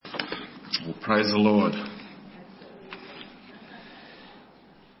Well, praise the Lord.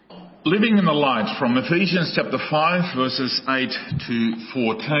 Living in the light from Ephesians chapter 5 verses 8 to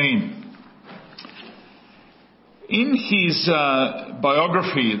 14. In his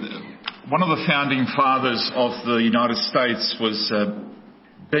biography, one of the founding fathers of the United States was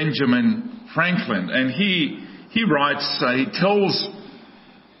Benjamin Franklin, and he writes, he tells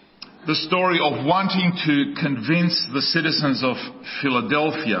the story of wanting to convince the citizens of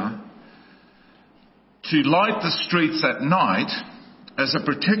Philadelphia to light the streets at night as a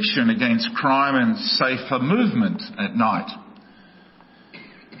protection against crime and safer movement at night.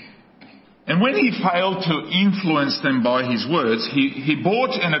 And when he failed to influence them by his words, he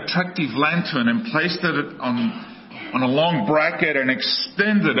bought an attractive lantern and placed it on a long bracket and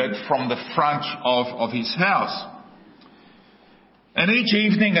extended it from the front of his house. And each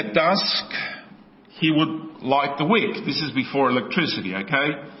evening at dusk, he would light the wick. This is before electricity,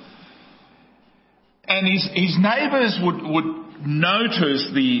 okay? And his neighbours would notice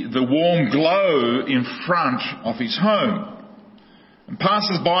the warm glow in front of his home. And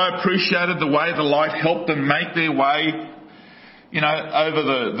passers-by appreciated the way the light helped them make their way, over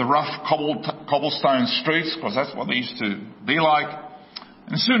the rough cobblestone streets, because that's what they used to be like.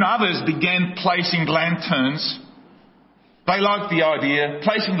 And soon others began placing lanterns. They liked the idea,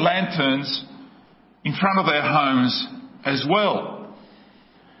 placing lanterns in front of their homes as well.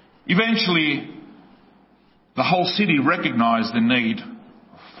 Eventually, the whole city recognised the need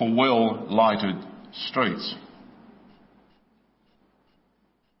for well-lighted streets.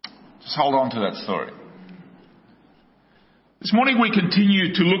 Just hold on to that story. This morning we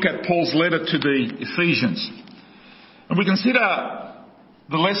continue to look at Paul's letter to the Ephesians. And we consider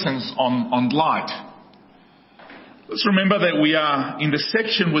the lessons on light. Let's remember that we are in the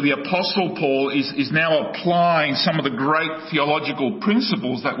section where the Apostle Paul is now applying some of the great theological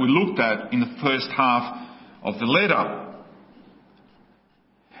principles that we looked at in the first half of the letter.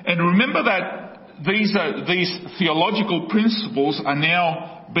 And remember that these theological principles are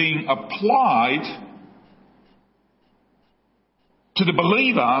now being applied to the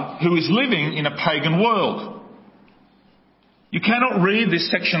believer who is living in a pagan world. You cannot read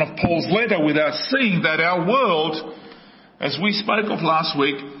this section of Paul's letter without seeing that our world, as we spoke of last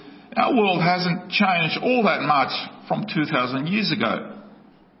week, our world hasn't changed all that much from 2,000 years ago.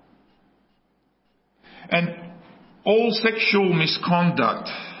 And all sexual misconduct,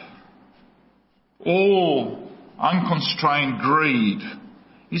 all unconstrained greed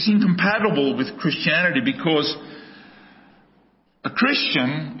is incompatible with Christianity, because a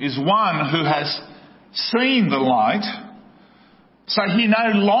Christian is one who has seen the light, so he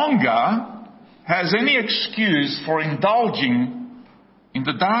no longer has any excuse for indulging in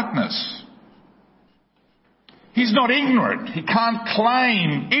the darkness. He's not ignorant. He can't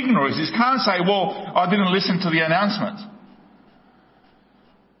claim ignorance. He can't say, well, I didn't listen to the announcement.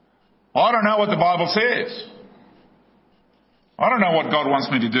 I don't know what the Bible says. I don't know what God wants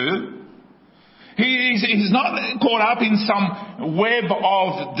me to do. He's not caught up in some web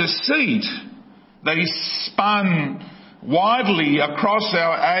of deceit that is spun widely across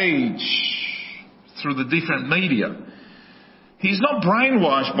our age through the different media. He's not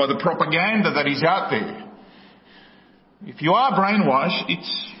brainwashed by the propaganda that is out there. If you are brainwashed,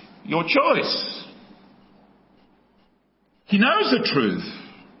 it's your choice. He knows the truth,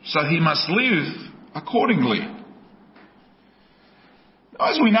 so he must live accordingly.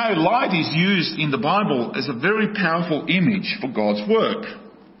 As we know, light is used in the Bible as a very powerful image for God's work.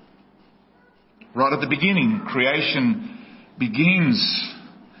 Right at the beginning, creation begins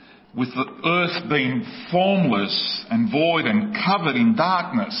with the earth being formless and void and covered in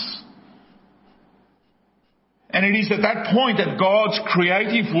darkness. And it is at that point that God's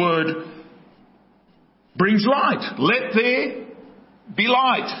creative word brings light. Let there be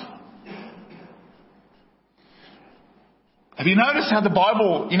light. Have you noticed how the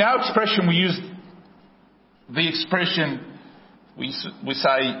Bible, in our expression, we use the expression, we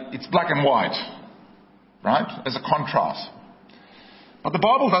say it's black and white, right, as a contrast. But the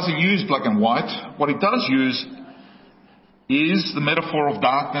Bible doesn't use black and white. What it does use is the metaphor of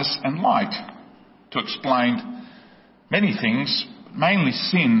darkness and light to explain many things, mainly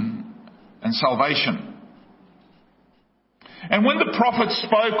sin and salvation. And when the prophet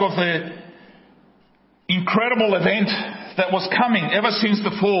spoke of the incredible event that was coming ever since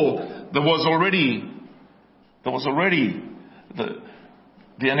the fall, there was already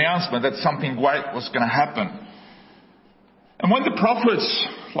the announcement that something great was going to happen. And when the prophets,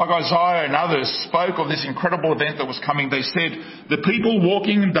 like Isaiah and others, spoke of this incredible event that was coming, they said, the people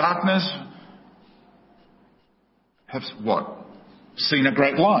walking in darkness have what? Seen a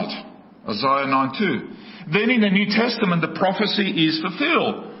great light. Isaiah 9:2. Then in the New Testament, the prophecy is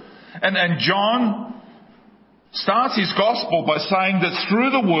fulfilled. And John starts his gospel by saying that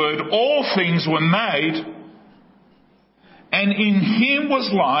through the word all things were made, and in him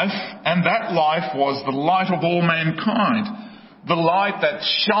was life, and that life was the light of all mankind. The light that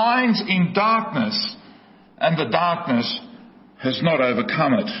shines in darkness, and the darkness has not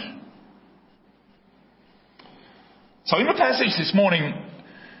overcome it. So in the passage this morning,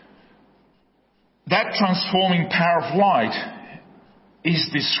 that transforming power of light is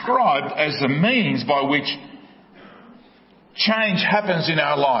described as the means by which change happens in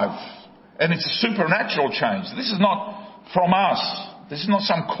our life. And it's a supernatural change. This is not from us. This is not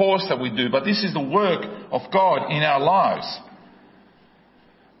some course that we do, but this is the work of God in our lives.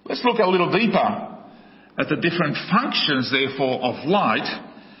 Let's look a little deeper at the different functions, therefore, of light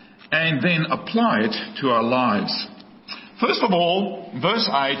and then apply it to our lives. First of all, verse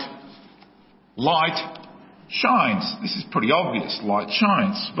 8, light shines. This is pretty obvious. Light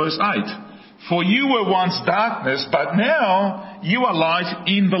shines. Verse 8, for you were once darkness, but now you are light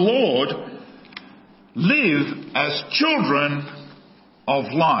in the Lord. Live as children of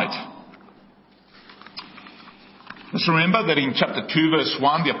light. Let's remember that in chapter 2 verse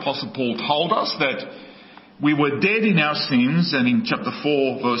 1 the Apostle Paul told us that we were dead in our sins, and in chapter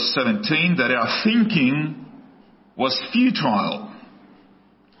 4 verse 17 that our thinking was futile.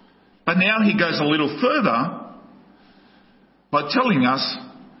 But now he goes a little further by telling us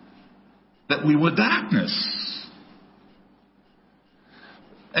that we were darkness.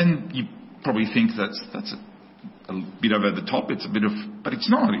 And you probably think that's a bit over the top. It's a bit of, but it's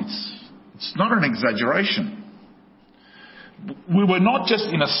not. It's not an exaggeration. We were not just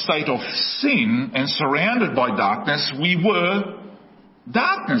in a state of sin and surrounded by darkness. We were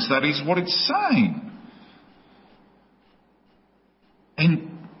darkness. That is what it's saying.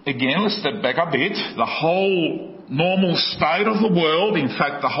 And again, let's step back a bit. The whole normal state of the world, in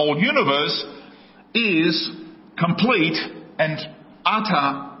fact, the whole universe, is complete and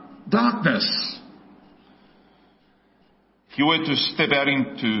utter darkness. If you were to step out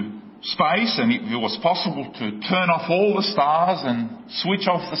into space and it was possible to turn off all the stars and switch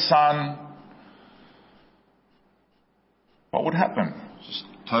off the sun, what would happen? Just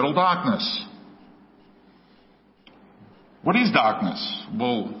total darkness. What is darkness?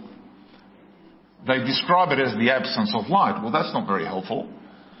 Well, they describe it as the absence of light. Well, that's not very helpful.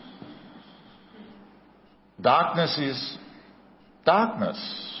 Darkness is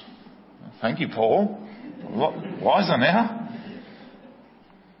darkness. Thank you, Paul. Wiser now.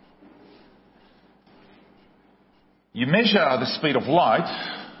 You measure the speed of light,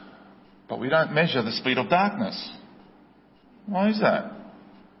 but we don't measure the speed of darkness. Why is that?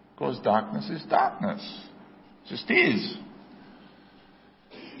 Because darkness is darkness. It just is.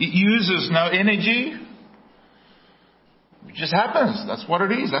 It uses no energy. It just happens. That's what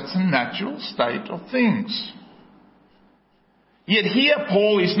it is. That's the natural state of things. Yet here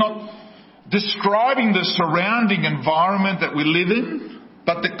Paul is not describing the surrounding environment that we live in,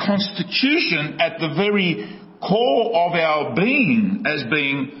 but the constitution at the very core of our being as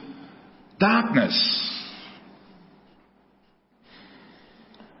being darkness.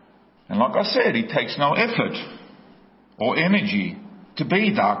 And like I said, it takes no effort or energy to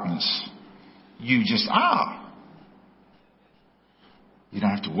be darkness. You just are. You don't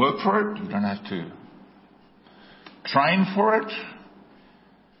have to work for it. You don't have to train for it.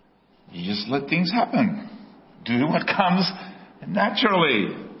 You just let things happen. Do what comes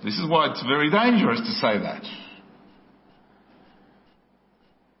naturally. This is why it's very dangerous to say that.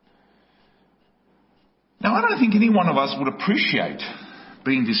 Now, I don't think any one of us would appreciate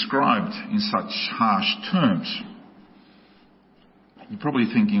being described in such harsh terms. You're probably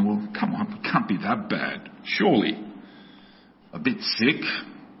thinking, well, come on, it can't be that bad. Surely. A bit sick,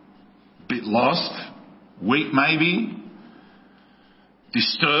 a bit lost, weak maybe,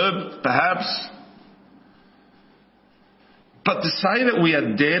 disturbed perhaps. But to say that we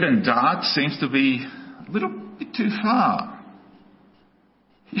are dead and dark seems to be a little bit too far.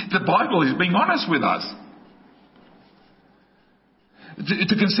 The Bible is being honest with us.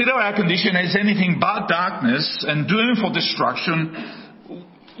 To consider our condition as anything but darkness and doomed for destruction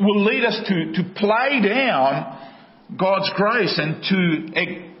will lead us to play down God's grace and to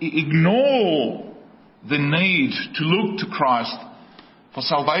ignore the need to look to Christ for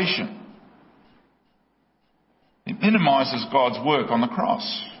salvation. It minimises God's work on the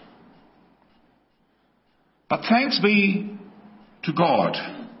cross. But thanks be to God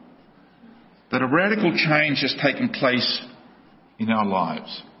that a radical change has taken place in our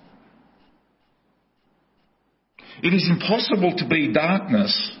lives. It is impossible to be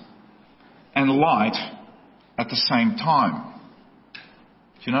darkness and light at the same time.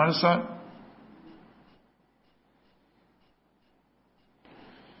 Do you notice that?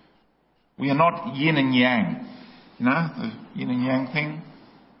 We are not yin and yang. You know, the yin and yang thing?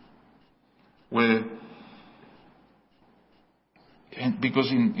 Because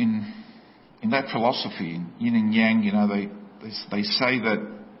in that philosophy, in yin and yang, you know, they say that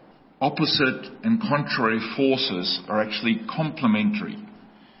opposite and contrary forces are actually complementary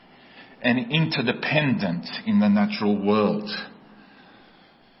and interdependent in the natural world.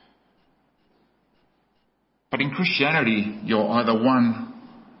 But in Christianity, you're either one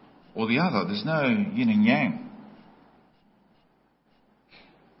or the other. There's no yin and yang.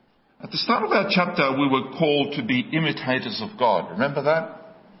 At the start of our chapter, we were called to be imitators of God. Remember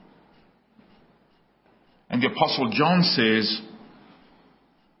that? And the Apostle John says,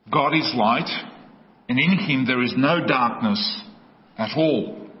 God is light, and in him there is no darkness at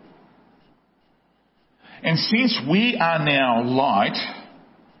all. And since we are now light,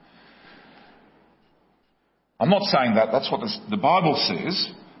 I'm not saying that, that's what the Bible says,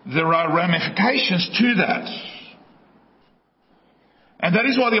 there are ramifications to that. And that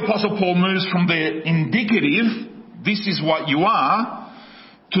is why the Apostle Paul moves from the indicative, this is what you are,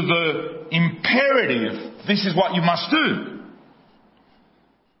 to the imperative, this is what you must do.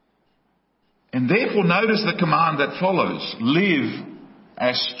 And therefore notice the command that follows, live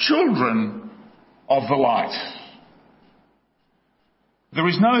as children of the light. There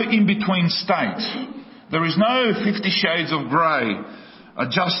is no in-between state. There is no 50 shades of grey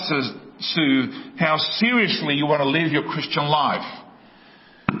adjusted to how seriously you want to live your Christian life.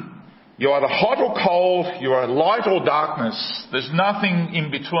 You're either hot or cold, you are light or darkness. There's nothing in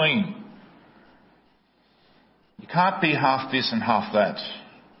between. You can't be half this and half that.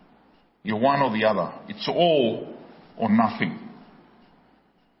 You're one or the other. It's all or nothing.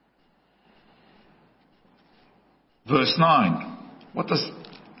 Verse 9. What does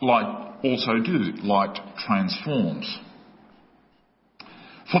light also do? Light transforms.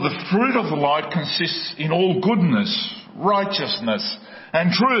 For the fruit of the light consists in all goodness, righteousness,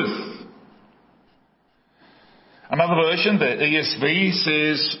 and truth. Another version, the ESV,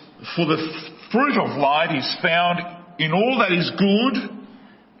 says, for the fruit of light is found in all that is good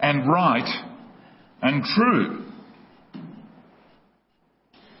and right and true.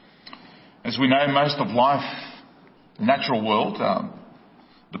 As we know, most of life, the natural world,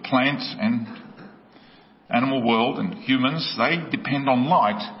 the plant and animal world and humans, they depend on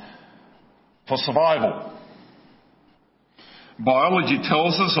light for survival. Biology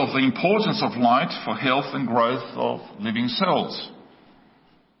tells us of the importance of light for health and growth of living cells.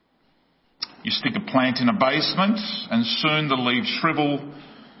 You stick a plant in a basement and soon the leaves shrivel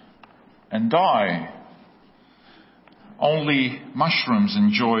and die. Only mushrooms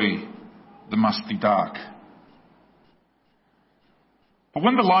enjoy the musty dark. But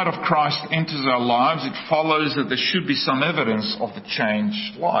when the light of Christ enters our lives, it follows that there should be some evidence of the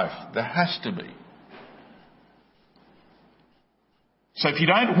changed life. There has to be. So if you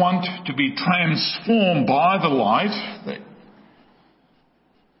don't want to be transformed by the light,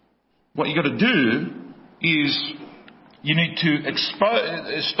 what you've got to do is you need to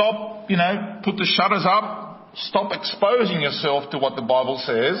stop, put the shutters up, stop exposing yourself to what the Bible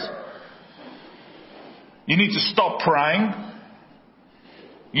says. You need to stop praying.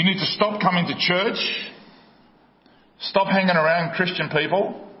 You need to stop coming to church. Stop hanging around Christian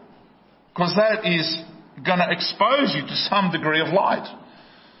people, because that is going to expose you to some degree of light.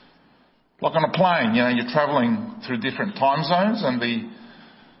 Like on a plane, you're travelling through different time zones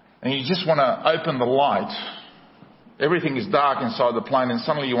and you just want to open the light. Everything is dark inside the plane and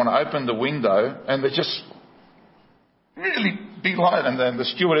suddenly you want to open the window and there's just really big light, and then the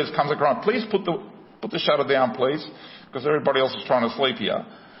stewardess comes across, please put the shutter down, please, because everybody else is trying to sleep here.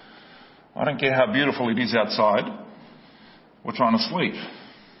 I don't care how beautiful it is outside. We're trying to sleep.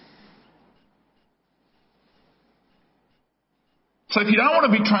 So if you don't want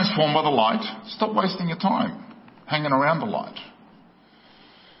to be transformed by the light, stop wasting your time hanging around the light.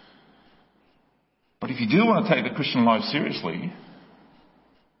 But if you do want to take the Christian life seriously,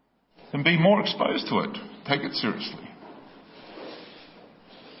 then be more exposed to it. Take it seriously.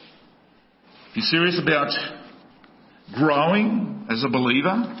 If you're serious about growing as a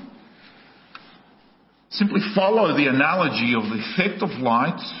believer, simply follow the analogy of the effect of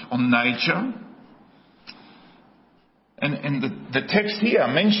light on nature. And the text here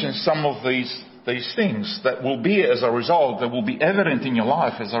mentions some of these things that will be as a result, that will be evident in your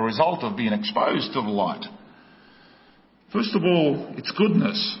life as a result of being exposed to the light. First of all, it's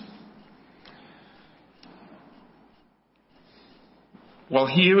goodness. Well,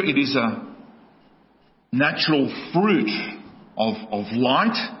 here it is natural fruit of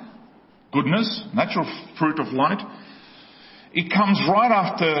light, goodness, natural fruit of light, it comes right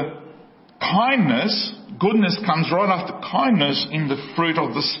after kindness. Goodness comes right after kindness in the fruit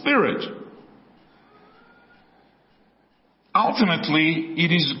of the Spirit. Ultimately,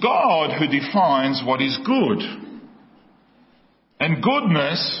 it is God who defines what is good. And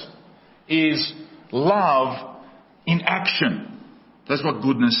goodness is love in action. That's what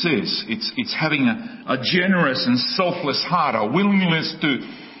goodness is. It's having a generous and selfless heart, a willingness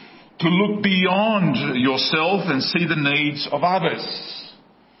to look beyond yourself and see the needs of others.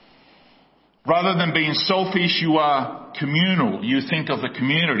 Rather than being selfish, you are communal. You think of the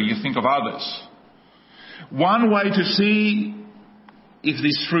community, you think of others. One way to see if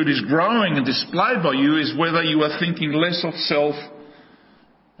this fruit is growing and displayed by you is whether you are thinking less of self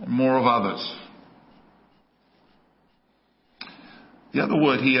and more of others. The other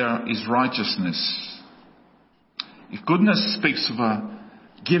word here is righteousness. If goodness speaks of a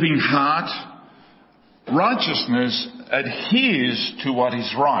giving heart, righteousness adheres to what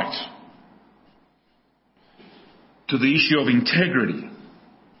is right, to the issue of integrity.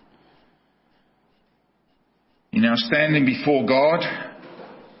 In our standing before God,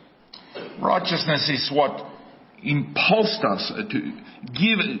 righteousness is what impulsed us to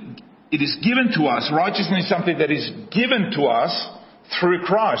give. It is given to us. Righteousness is something that is given to us through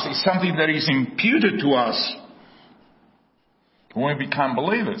Christ. It's something that is imputed to us when we become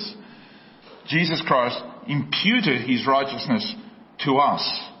believers. Jesus Christ imputed his righteousness to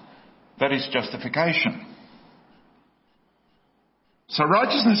us. That is justification. So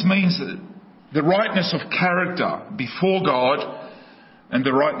righteousness means the rightness of character before God and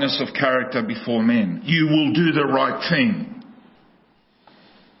the rightness of character before men. You will do the right thing.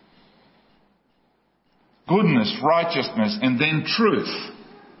 Goodness, righteousness, and then truth.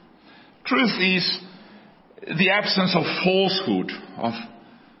 Truth is the absence of falsehood, of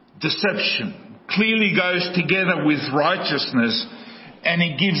deception. Clearly goes together with righteousness, and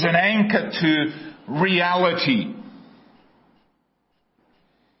it gives an anchor to reality.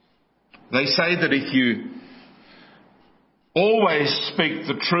 They say that if you always speak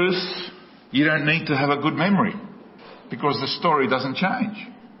the truth, you don't need to have a good memory, because the story doesn't change.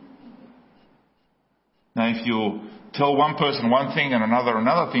 Now, if you tell one person one thing and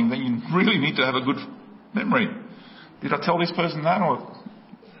another thing, then you really need to have a good memory. Did I tell this person that? Or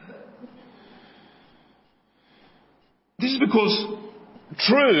this is because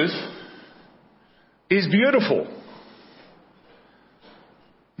truth is beautiful.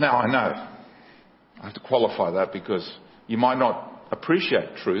 Now, I know I have to qualify that, because you might not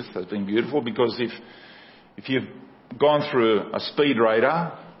appreciate truth as being beautiful, because if you've gone through a speed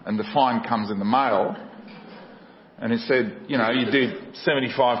radar and the fine comes in the mail and it said, you did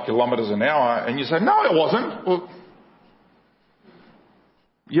 75 kilometres an hour, and you say, no, it wasn't. Well,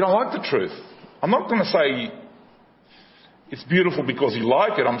 you don't like the truth. I'm not going to say it's beautiful because you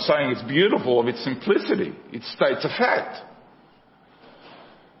like it. I'm saying it's beautiful of its simplicity. It states a fact.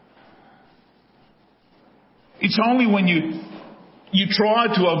 It's only when you try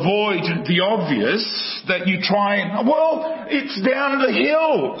to avoid the obvious that you try and, well, it's down the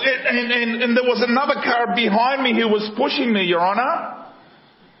hill. And there was another car behind me who was pushing me, Your Honour.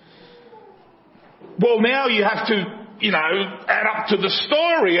 Well, now you have to, add up to the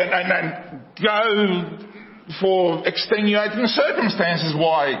story and go for extenuating circumstances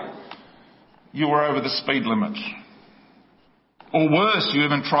why you were over the speed limit. Or worse, you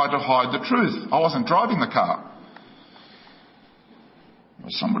even tried to hide the truth. I wasn't driving the car. It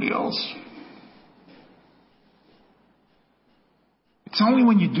was somebody else. It's only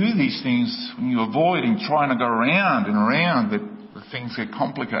when you do these things, when you avoid and trying to go around and around, that things get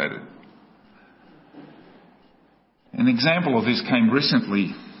complicated. An example of this came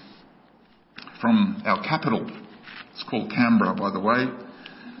recently from our capital. It's called Canberra, by the way,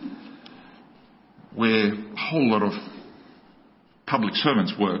 where a whole lot of public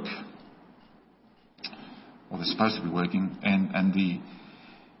servants work, or they're supposed to be working, and the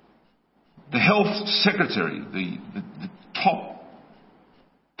health secretary, the top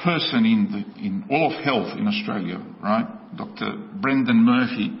person in all of health in Australia, right, Dr. Brendan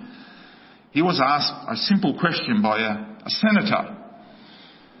Murphy, he was asked a simple question by a senator.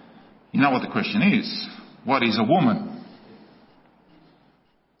 You know what the question is? What is a woman?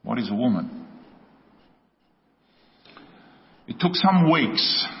 What is a woman? It took some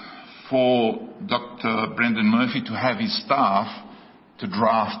weeks for Dr. Brendan Murphy to have his staff to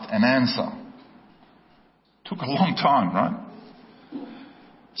draft an answer. It took a long time, right?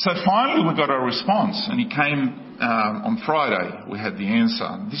 So finally we got a response, and he came on Friday. We had the answer.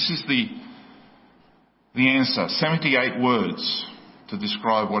 This is The answer, 78 words to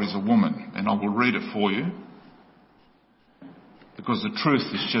describe what is a woman. And I will read it for you, because the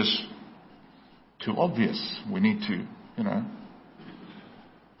truth is just too obvious. We need to,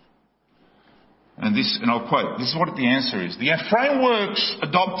 And I'll quote, this is what the answer is. The frameworks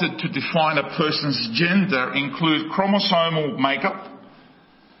adopted to define a person's gender include chromosomal makeup,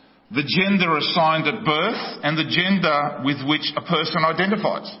 the gender assigned at birth, and the gender with which a person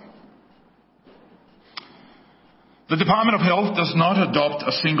identifies. The Department of Health does not adopt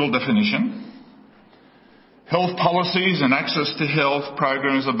a single definition. Health policies and access to health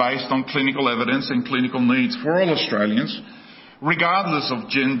programs are based on clinical evidence and clinical needs for all Australians, regardless of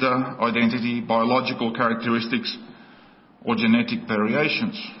gender, identity, biological characteristics, or genetic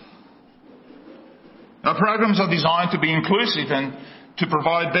variations. Our programs are designed to be inclusive and to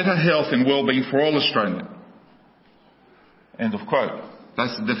provide better health and well-being for all Australians. End of quote.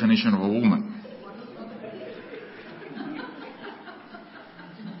 That's the definition of a woman.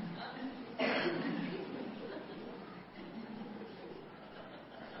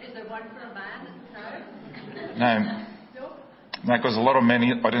 Is there one for a man? No. No, because a lot of men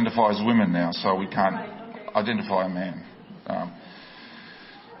identify as women now, so we can't identify a man.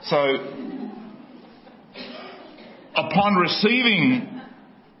 Upon receiving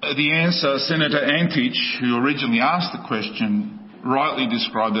the answer, Senator Antich, who originally asked the question, rightly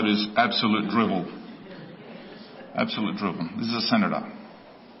described it as absolute drivel. Absolute drivel. This is a senator.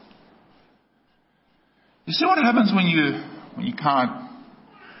 You see what happens when you can't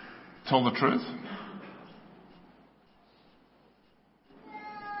tell the truth?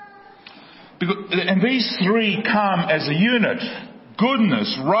 And these three come as a unit.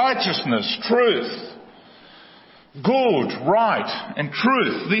 Goodness, righteousness, truth. Good, right, and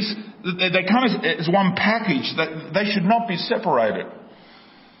truth. They come as one package. They should not be separated.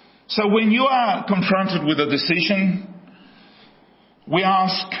 So when you are confronted with a decision, we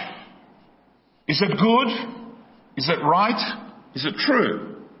ask, is it good? Is it right? Is it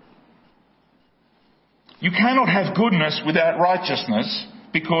true? You cannot have goodness without righteousness,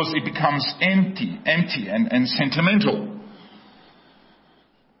 because it becomes empty and sentimental.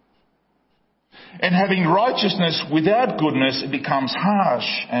 And having righteousness without goodness, it becomes harsh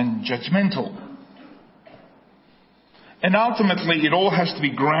and judgmental. And ultimately, it all has to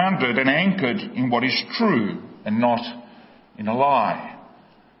be grounded and anchored in what is true and not in a lie.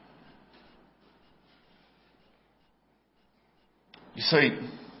 You see,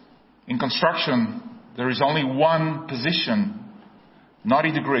 in construction, there is only one position,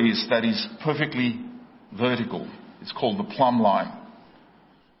 90 degrees, that is perfectly vertical. It's called the plumb line.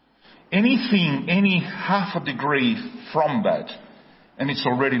 Anything, any half a degree from that, and it's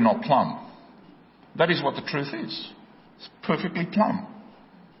already not plumb. That is what the truth is. It's perfectly plumb.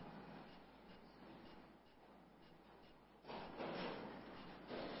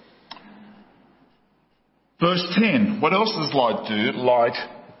 Verse 10. What else does light do? Light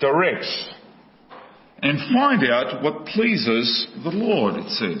directs. And find out what pleases the Lord, it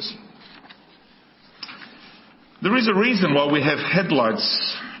says. There is a reason why we have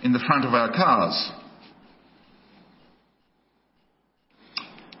headlights in the front of our cars.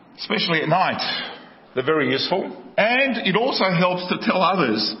 Especially at night. They're very useful. And it also helps to tell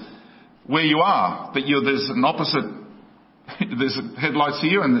others where you are. That there's headlights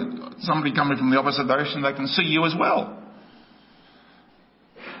here, and somebody coming from the opposite direction, they can see you as well.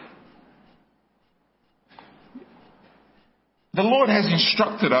 The Lord has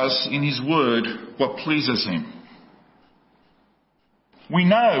instructed us in His Word what pleases Him. We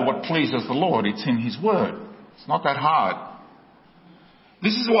know what pleases the Lord. It's in His Word. It's not that hard.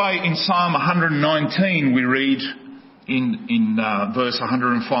 This is why in Psalm 119 we read in verse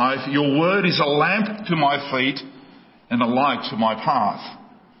 105, "Your Word is a lamp to my feet and a light to my path."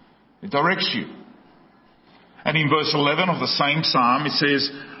 It directs you. And in verse 11 of the same psalm it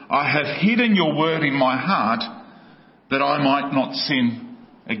says, "I have hidden your Word in my heart that I might not sin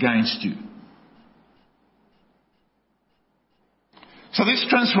against you." So this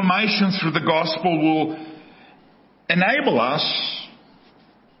transformation through the gospel will enable us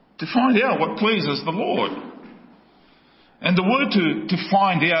to find out what pleases the Lord. And the word to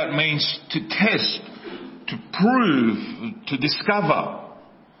find out means to test, to prove, to discover,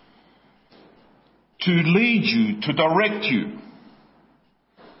 to lead you, to direct you.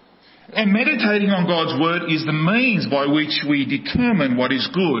 And meditating on God's Word is the means by which we determine what is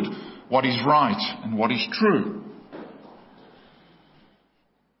good, what is right, and what is true.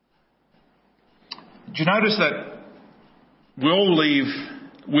 Do you notice that we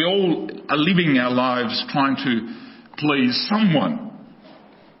all are living our lives trying to please someone?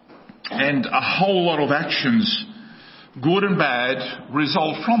 And a whole lot of actions, good and bad,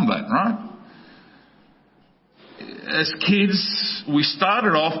 result from that, right? As kids, we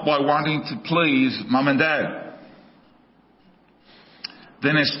started off by wanting to please mum and dad.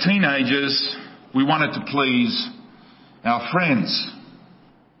 Then as teenagers, we wanted to please our friends.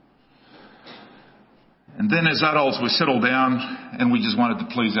 And then as adults, we settled down and we just wanted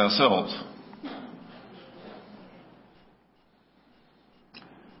to please ourselves.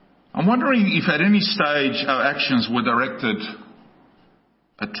 I'm wondering if at any stage our actions were directed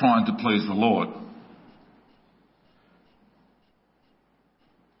at trying to please the Lord.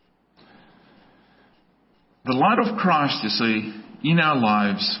 The light of Christ, you see, in our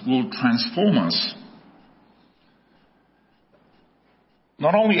lives will transform us.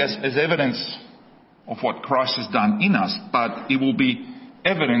 Not only as evidence of what Christ has done in us, but it will be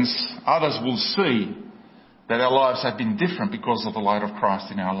evidence others will see that our lives have been different because of the light of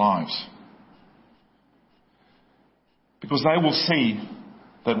Christ in our lives. Because they will see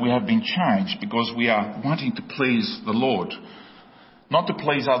that we have been changed because we are wanting to please the Lord. Not to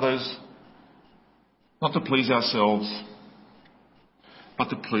please others, not to please ourselves, but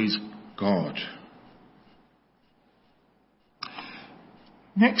to please God.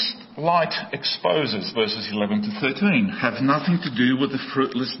 Next, light exposes, verses 11 to 13, have nothing to do with the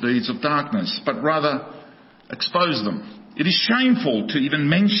fruitless deeds of darkness, but rather expose them. It is shameful to even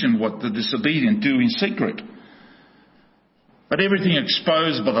mention what the disobedient do in secret. But everything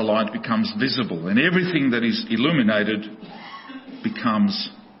exposed by the light becomes visible, and everything that is illuminated becomes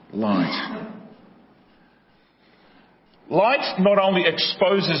light. Light not only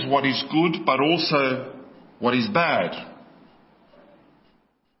exposes what is good, but also what is bad.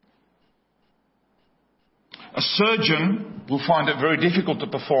 A surgeon will find it very difficult to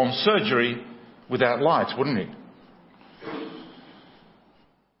perform surgery without light, wouldn't he?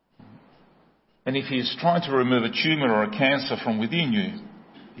 And if he's trying to remove a tumour or a cancer from within you,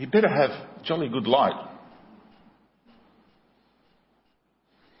 you better have jolly good light.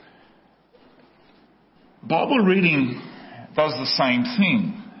 Bible reading does the same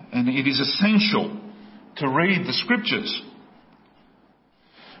thing, and it is essential to read the Scriptures.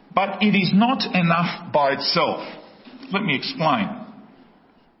 But it is not enough by itself. Let me explain.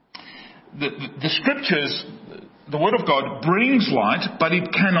 The Scriptures, the Word of God, brings light, but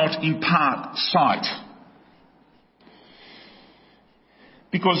it cannot impart sight.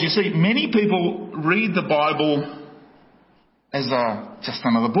 Because you see, many people read the Bible as just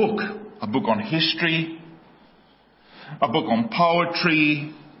another book. A book on history, a book on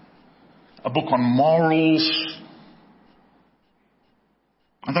poetry, a book on morals.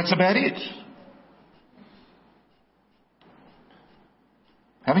 And that's about it.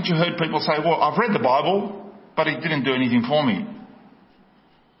 Haven't you heard people say, well, I've read the Bible, but it didn't do anything for me?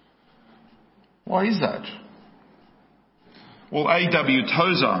 Why is that? Well, A.W.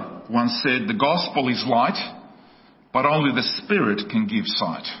 Tozer once said, the gospel is light, but only the Spirit can give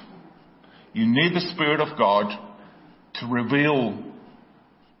sight. You need the Spirit of God to reveal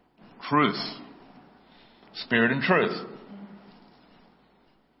truth. Spirit and truth.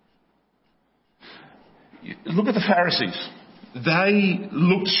 Look at the Pharisees. They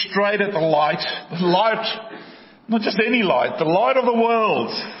looked straight at the light, not just any light, the light of the world.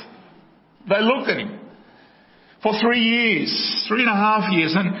 They looked at him for 3 years, 3.5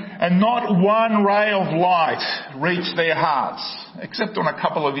 years, and not one ray of light reached their hearts, except on a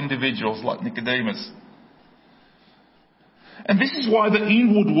couple of individuals like Nicodemus. And this is why the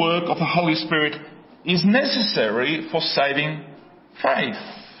inward work of the Holy Spirit is necessary for saving faith.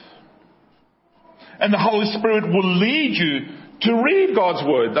 And the Holy Spirit will lead you to read God's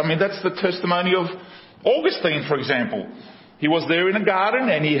Word. I mean, that's the testimony of Augustine, for example. He was there in a garden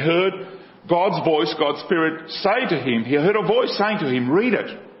and he heard God's voice, God's Spirit say to him. He heard a voice saying to him, read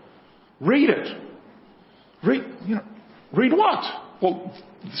it. Read it. Read what? Well,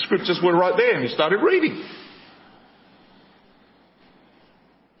 the Scriptures were right there and he started reading.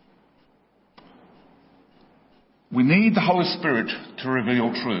 We need the Holy Spirit to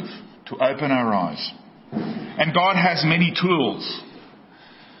reveal truth, to open our eyes. And God has many tools,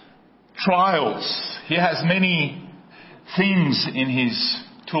 trials. He has many things in His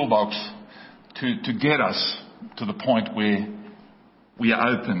toolbox to get us to the point where we are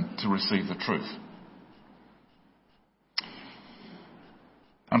open to receive the truth.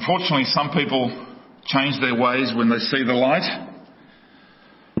 Unfortunately, some people change their ways when they see the light.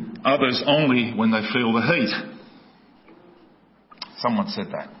 Others only when they feel the heat. Someone said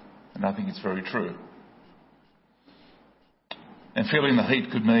that, and I think it's very true. And feeling the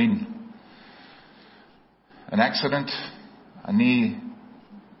heat could mean an accident, a near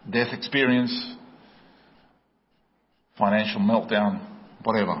death experience, financial meltdown,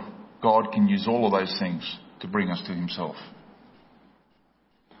 whatever. God can use all of those things to bring us to himself.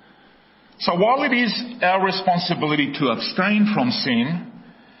 So while it is our responsibility to abstain from sin,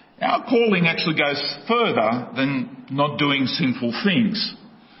 our calling actually goes further than not doing sinful things.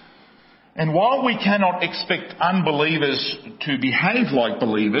 And while we cannot expect unbelievers to behave like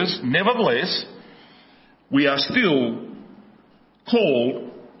believers, nevertheless, we are still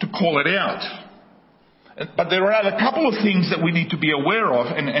called to call it out. But there are a couple of things that we need to be aware of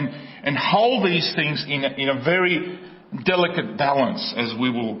and hold these things in a very delicate balance, as we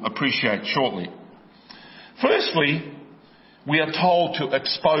will appreciate shortly. Firstly, we are told to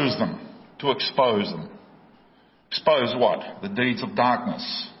expose them. To expose them. Expose what? The deeds of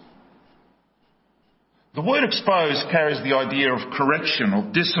darkness. The word expose carries the idea of correction,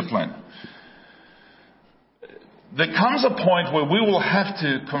 of discipline. There comes a point where we will have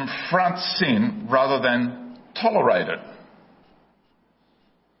to confront sin rather than tolerate it.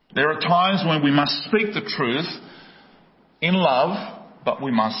 There are times when we must speak the truth in love, but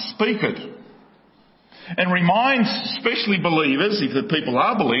we must speak it. And remind, especially believers, if the people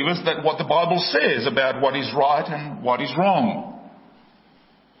are believers, that what the Bible says about what is right and what is wrong.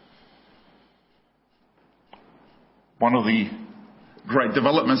 One of the great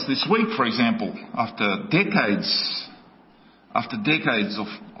developments this week, for example, after decades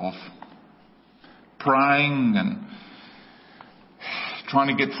of praying and trying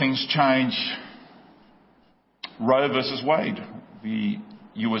to get things changed, Roe versus Wade, the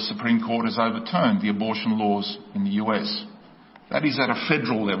US Supreme Court has overturned the abortion laws in the US. That is at a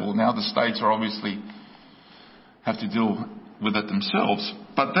federal level. Now the states are obviously have to deal with it themselves.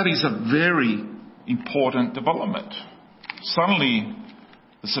 But that is a very important development. Suddenly,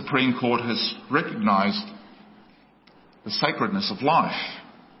 the Supreme Court has recognised the sacredness of life.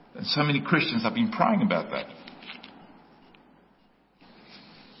 And so many Christians have been praying about that.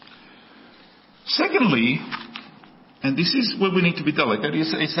 Secondly, and this is where we need to be delicate,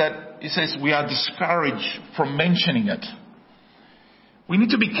 is that it says we are discouraged from mentioning it. We need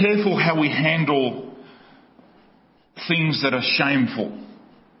to be careful how we handle things that are shameful.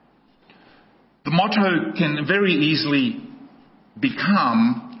 The motto can very easily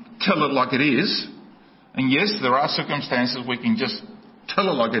become, tell it like it is. And yes, there are circumstances we can just tell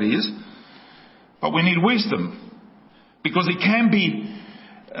it like it is. But we need wisdom. Because it can be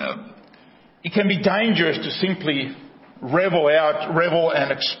dangerous to simply revel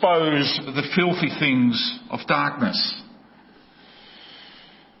and expose the filthy things of darkness.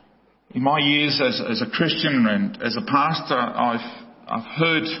 In my years as a Christian and as a pastor, I've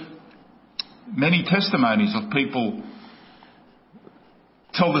heard many testimonies of people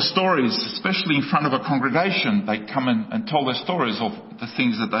tell the stories, especially in front of a congregation. They come and tell their stories of the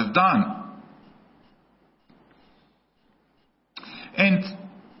things that they've done. And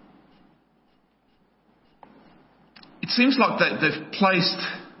it seems like they've placed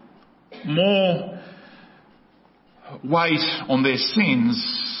more weight on their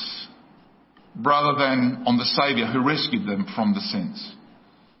sins rather than on the Saviour who rescued them from the sins.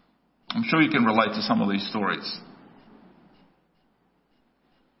 I'm sure you can relate to some of these stories.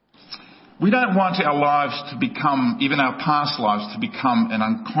 We don't want our lives to become, even our past lives, to become an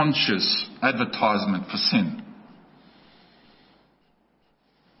unconscious advertisement for sin.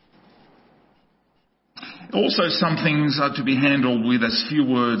 Also, some things are to be handled with as few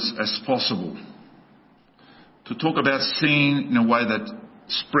words as possible. To talk about sin in a way that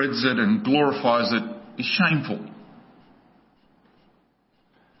spreads it and glorifies it is shameful.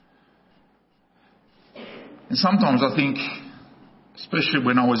 And sometimes I think, especially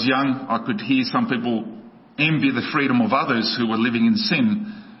when I was young, I could hear some people envy the freedom of others who were living in sin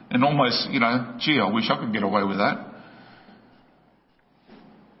and almost, gee, I wish I could get away with that.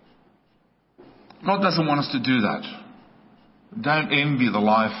 God doesn't want us to do that. Don't envy the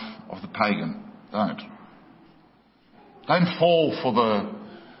life of the pagan. Don't fall for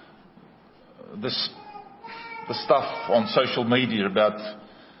the stuff on social media about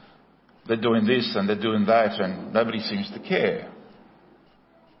they're doing this and they're doing that and nobody seems to care.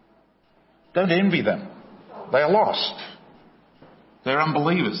 Don't envy them. They are lost. They're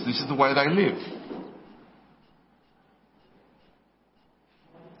unbelievers. This is the way they live.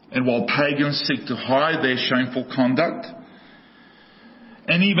 And while pagans seek to hide their shameful conduct,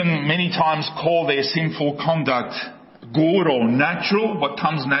 and even many times call their sinful conduct good or natural, what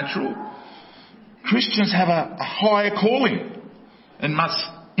comes natural, Christians have a higher calling and must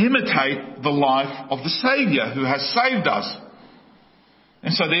imitate the life of the Saviour who has saved us.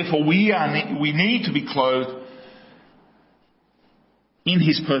 And so therefore we need to be clothed in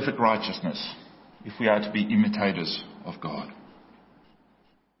his perfect righteousness, if we are to be imitators of God.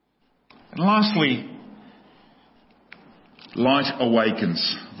 And lastly, light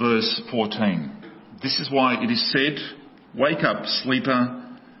awakens, verse 14. This is why it is said, "Wake up, sleeper,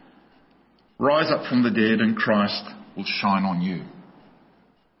 rise up from the dead, and Christ will shine on you."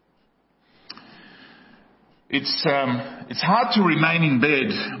 It's hard to remain in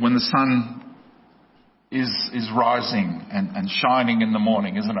bed when the sun is rising and shining in the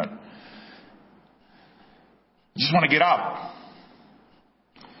morning, isn't it? You just want to get up.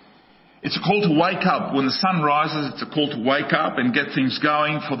 It's a call to wake up. When the sun rises, it's a call to wake up and get things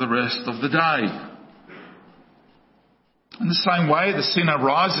going for the rest of the day. In the same way, the sinner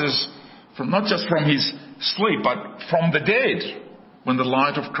rises not just from his sleep, but from the dead when the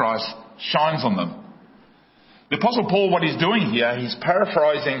light of Christ shines on them. The Apostle Paul, what he's doing here, he's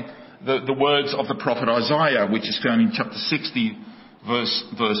paraphrasing the words of the prophet Isaiah, which is found in chapter 60,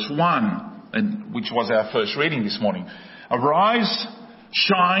 verse 1, and which was our first reading this morning. "Arise,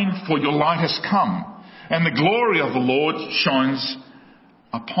 shine, for your light has come, and the glory of the Lord shines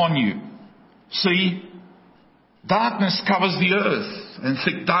upon you. See, darkness covers the earth, and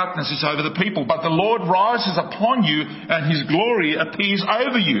thick darkness is over the people, but the Lord rises upon you, and his glory appears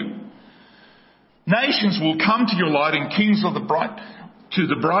over you. Nations will come to your light, and kings of to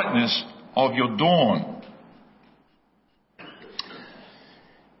the brightness of your dawn."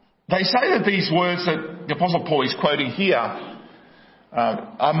 They say that these words that the Apostle Paul is quoting here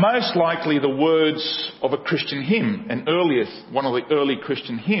are most likely the words of a Christian hymn, one of the early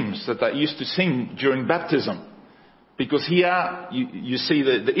Christian hymns that they used to sing during baptism. Because here you see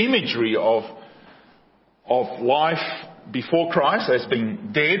the imagery of life before Christ as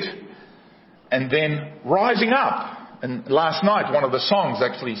being dead and then rising up. And last night, one of the songs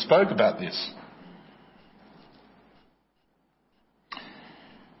actually spoke about this.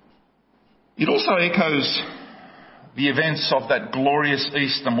 It also echoes the events of that glorious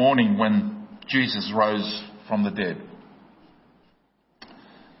Easter morning when Jesus rose from the dead.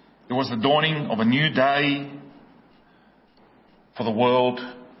 It was the dawning of a new day for the world,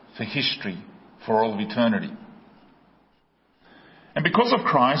 for history, for all of eternity. And because of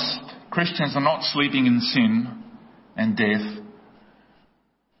Christ, Christians are not sleeping in sin and death.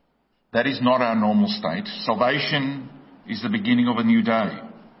 That is not our normal state. Salvation is the beginning of a new day.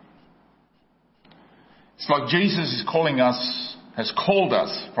 It's like Jesus has called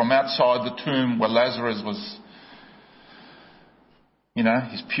us from outside the tomb where Lazarus was,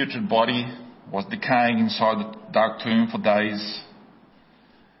 his putrid body was decaying inside the dark tomb for days.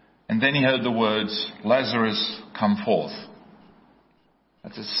 And then he heard the words, "Lazarus, come forth."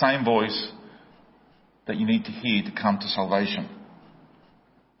 That's the same voice that you need to hear to come to salvation.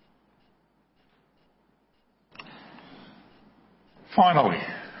 Finally,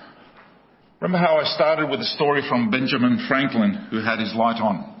 remember how I started with a story from Benjamin Franklin, who had his light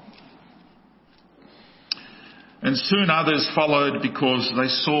on. And soon others followed because they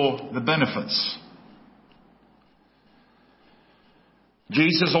saw the benefits.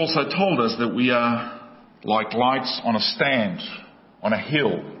 Jesus also told us that we are like lights on a stand, on a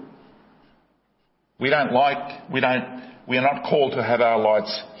hill. We are not called to have our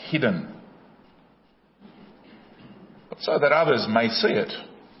lights hidden, but so that others may see it.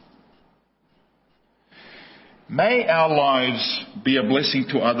 May our lives be a blessing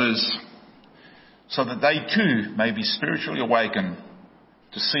to others so that they too may be spiritually awakened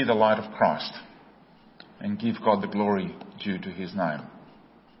to see the light of Christ and give God the glory due to his name.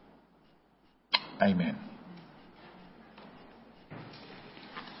 Amen.